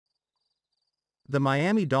The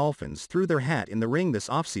Miami Dolphins threw their hat in the ring this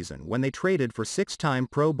offseason when they traded for six-time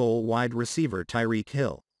Pro Bowl wide receiver Tyreek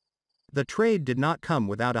Hill. The trade did not come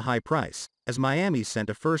without a high price, as Miami sent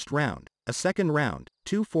a first-round, a second-round,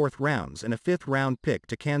 two fourth-rounds and a fifth-round pick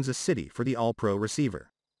to Kansas City for the All-Pro receiver.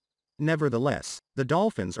 Nevertheless, the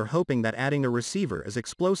Dolphins are hoping that adding a receiver as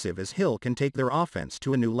explosive as Hill can take their offense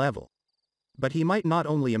to a new level. But he might not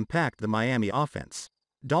only impact the Miami offense.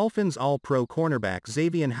 Dolphins All-Pro cornerback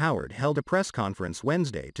Xavien Howard held a press conference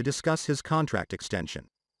Wednesday to discuss his contract extension.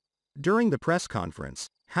 During the press conference,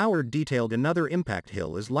 Howard detailed another impact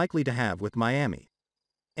Hill is likely to have with Miami.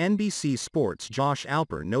 NBC Sports' Josh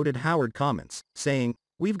Alper noted Howard's comments, saying,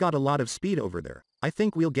 "We've got a lot of speed over there, I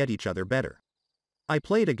think we'll get each other better. I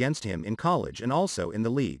played against him in college and also in the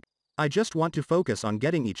league. I just want to focus on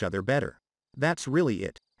getting each other better. That's really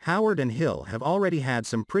it." Howard and Hill have already had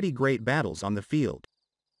some pretty great battles on the field.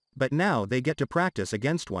 But now they get to practice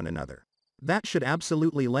against one another. That should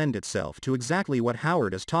absolutely lend itself to exactly what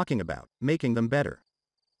Howard is talking about, making them better.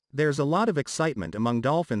 There's a lot of excitement among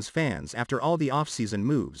Dolphins fans after all the offseason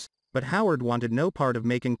moves, but Howard wanted no part of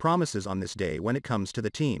making promises on this day when it comes to the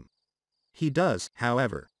team. He does,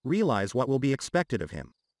 however, realize what will be expected of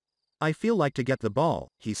him. "I feel like to get the ball,"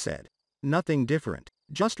 he said. "Nothing different.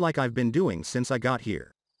 Just like I've been doing since I got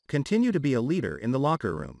here. Continue to be a leader in the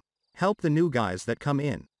locker room. Help the new guys that come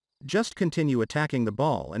in. Just continue attacking the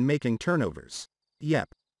ball and making turnovers."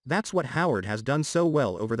 Yep. That's what Howard has done so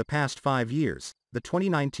well over the past 5 years, the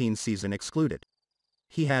 2019 season excluded.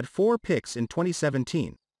 He had 4 picks in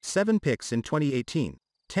 2017, 7 picks in 2018,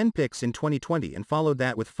 10 picks in 2020 and followed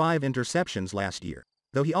that with 5 interceptions last year,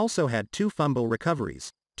 though he also had 2 fumble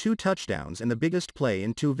recoveries, 2 touchdowns and the biggest play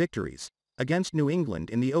in 2 victories, against New England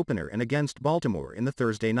in the opener and against Baltimore in the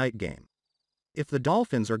Thursday night game. If the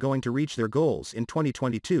Dolphins are going to reach their goals in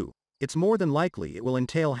 2022, it's more than likely it will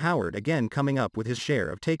entail Howard again coming up with his share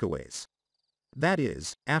of takeaways. That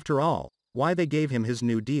is, after all, why they gave him his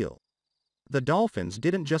new deal. The Dolphins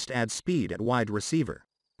didn't just add speed at wide receiver.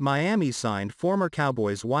 Miami signed former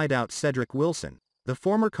Cowboys wideout Cedric Wilson, the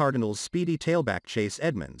former Cardinals speedy tailback Chase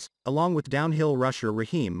Edmonds, along with downhill rusher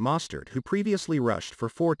Raheem Mostert who previously rushed for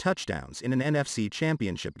 4 touchdowns in an NFC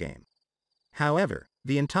Championship game. However,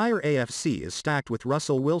 the entire AFC is stacked with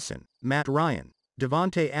Russell Wilson, Matt Ryan,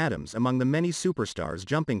 Devontae Adams among the many superstars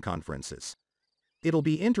jumping conferences. It'll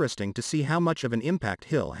be interesting to see how much of an impact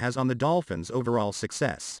Hill has on the Dolphins' overall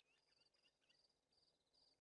success.